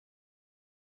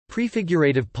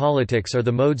Prefigurative politics are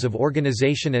the modes of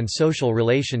organization and social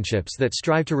relationships that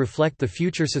strive to reflect the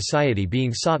future society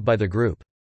being sought by the group.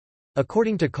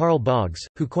 According to Carl Boggs,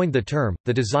 who coined the term,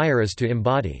 the desire is to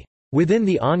embody, within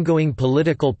the ongoing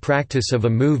political practice of a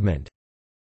movement,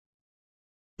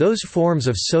 those forms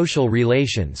of social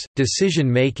relations,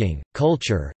 decision-making,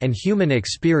 culture, and human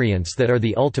experience that are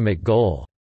the ultimate goal.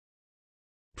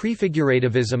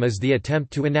 Prefigurativism is the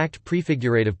attempt to enact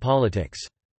prefigurative politics.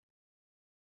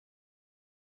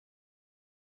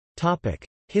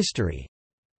 History.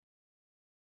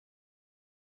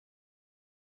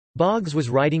 Boggs was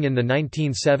writing in the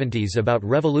 1970s about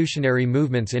revolutionary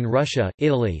movements in Russia,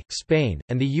 Italy, Spain,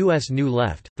 and the U.S. New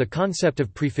Left. The concept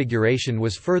of prefiguration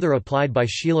was further applied by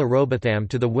Sheila Robotham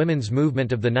to the women's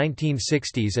movement of the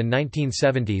 1960s and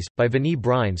 1970s, by Vani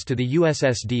Brines to the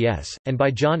USSDS, and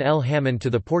by John L. Hammond to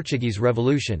the Portuguese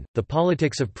Revolution. The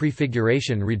politics of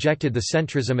prefiguration rejected the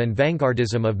centrism and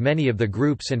vanguardism of many of the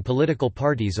groups and political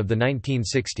parties of the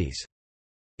 1960s.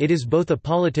 It is both a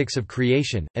politics of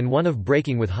creation, and one of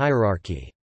breaking with hierarchy.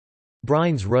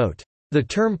 Brines wrote, "The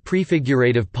term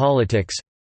prefigurative politics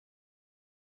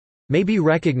may be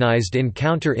recognized in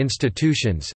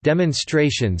counter-institutions,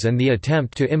 demonstrations and the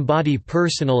attempt to embody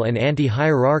personal and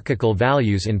anti-hierarchical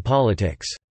values in politics.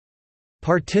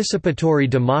 Participatory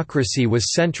democracy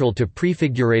was central to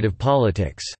prefigurative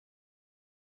politics.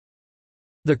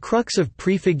 The crux of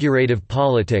prefigurative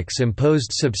politics imposed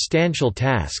substantial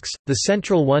tasks, the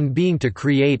central one being to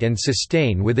create and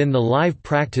sustain within the live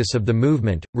practice of the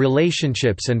movement,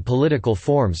 relationships and political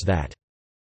forms that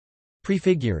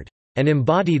prefigured and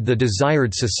embodied the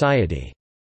desired society."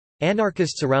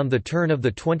 Anarchists around the turn of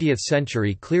the 20th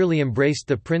century clearly embraced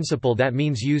the principle that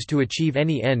means used to achieve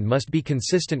any end must be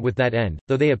consistent with that end,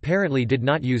 though they apparently did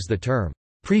not use the term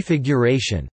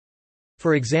prefiguration.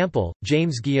 For example,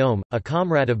 James Guillaume, a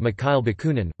comrade of Mikhail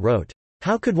Bakunin, wrote,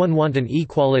 "How could one want an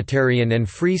equalitarian and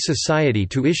free society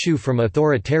to issue from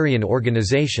authoritarian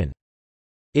organization?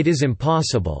 It is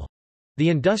impossible." The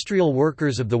Industrial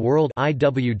Workers of the World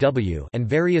 (IWW) and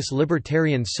various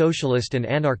libertarian socialist and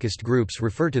anarchist groups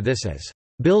refer to this as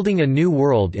building a new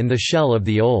world in the shell of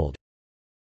the old.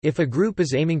 If a group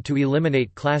is aiming to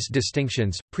eliminate class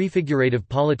distinctions, prefigurative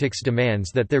politics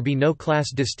demands that there be no class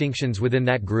distinctions within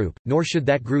that group, nor should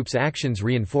that group's actions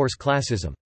reinforce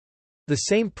classism. The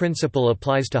same principle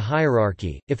applies to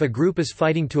hierarchy. If a group is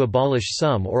fighting to abolish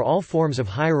some or all forms of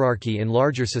hierarchy in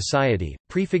larger society,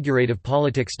 prefigurative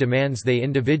politics demands they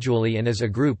individually and as a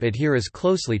group adhere as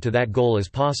closely to that goal as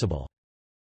possible.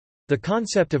 The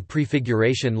concept of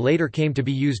prefiguration later came to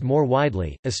be used more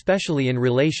widely, especially in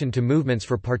relation to movements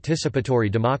for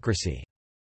participatory democracy.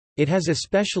 It has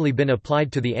especially been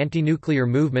applied to the anti-nuclear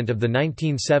movement of the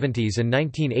 1970s and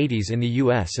 1980s in the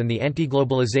US and the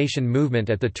anti-globalization movement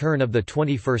at the turn of the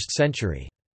 21st century.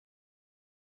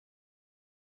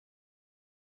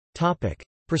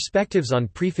 Perspectives on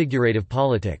prefigurative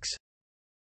politics.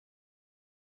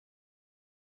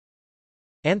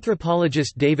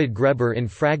 Anthropologist David Graeber in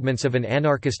Fragments of an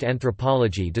Anarchist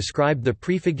Anthropology described the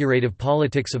prefigurative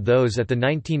politics of those at the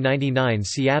 1999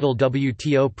 Seattle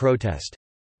WTO protest.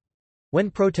 When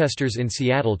protesters in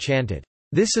Seattle chanted,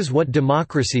 "This is what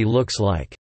democracy looks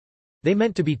like," they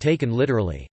meant to be taken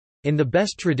literally. In the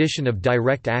best tradition of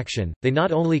direct action, they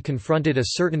not only confronted a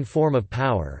certain form of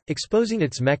power, exposing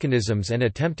its mechanisms and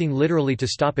attempting literally to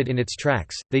stop it in its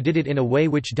tracks, they did it in a way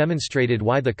which demonstrated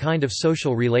why the kind of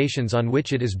social relations on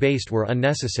which it is based were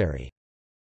unnecessary.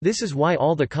 This is why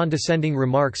all the condescending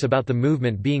remarks about the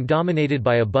movement being dominated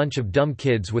by a bunch of dumb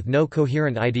kids with no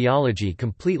coherent ideology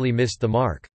completely missed the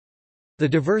mark. The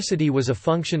diversity was a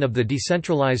function of the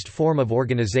decentralized form of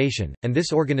organization, and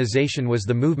this organization was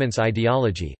the movement's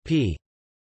ideology. p.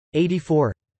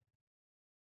 84.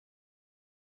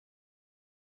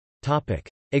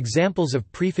 Examples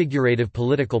of prefigurative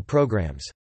political programs.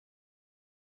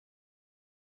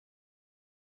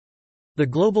 The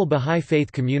global Bahá'í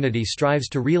Faith community strives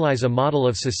to realize a model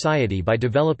of society by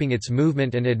developing its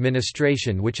movement and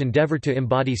administration which endeavor to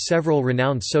embody several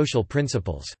renowned social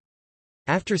principles.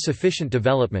 After sufficient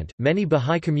development, many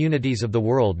Bahá'í communities of the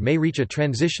world may reach a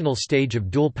transitional stage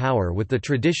of dual power with the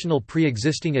traditional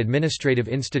pre-existing administrative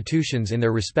institutions in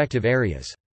their respective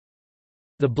areas.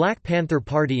 The Black Panther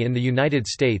Party in the United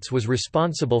States was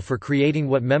responsible for creating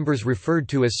what members referred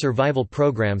to as survival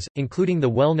programs, including the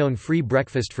well-known Free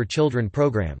Breakfast for Children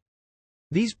program.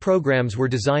 These programs were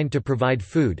designed to provide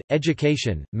food,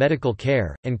 education, medical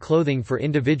care, and clothing for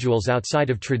individuals outside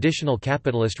of traditional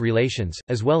capitalist relations,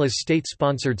 as well as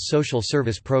state-sponsored social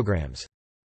service programs.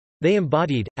 They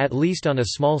embodied, at least on a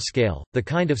small scale, the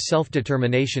kind of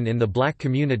self-determination in the black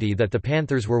community that the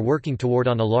Panthers were working toward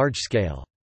on a large scale.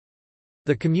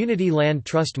 The community land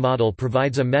trust model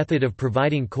provides a method of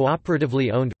providing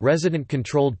cooperatively owned,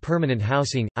 resident-controlled permanent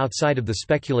housing, outside of the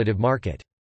speculative market.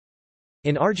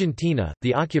 In Argentina,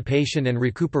 the occupation and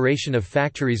recuperation of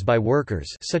factories by workers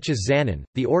such as Zanin,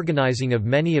 the organizing of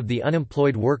many of the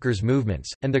unemployed workers'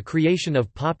 movements, and the creation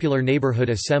of popular neighborhood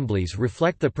assemblies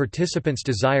reflect the participants'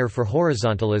 desire for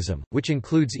horizontalism, which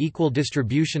includes equal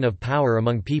distribution of power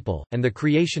among people, and the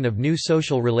creation of new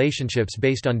social relationships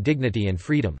based on dignity and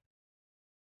freedom.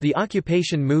 The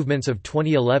occupation movements of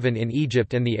 2011 in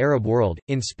Egypt and the Arab world,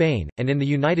 in Spain, and in the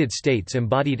United States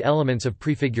embodied elements of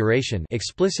prefiguration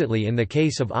explicitly in the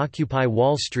case of Occupy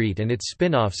Wall Street and its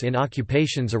spin-offs in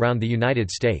occupations around the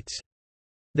United States.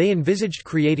 They envisaged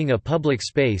creating a public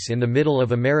space in the middle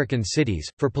of American cities,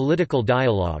 for political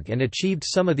dialogue and achieved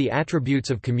some of the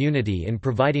attributes of community in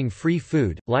providing free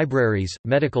food, libraries,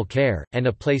 medical care, and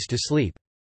a place to sleep.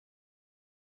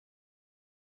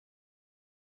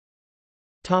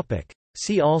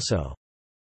 See also: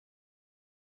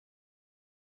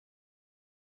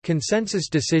 Consensus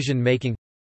decision making,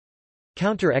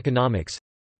 Counter-economics,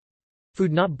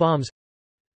 Food not bombs,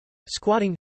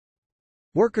 Squatting,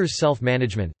 Workers'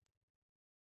 self-management.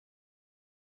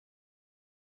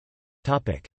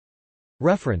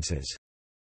 References.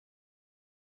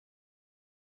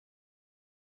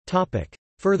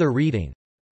 Further reading.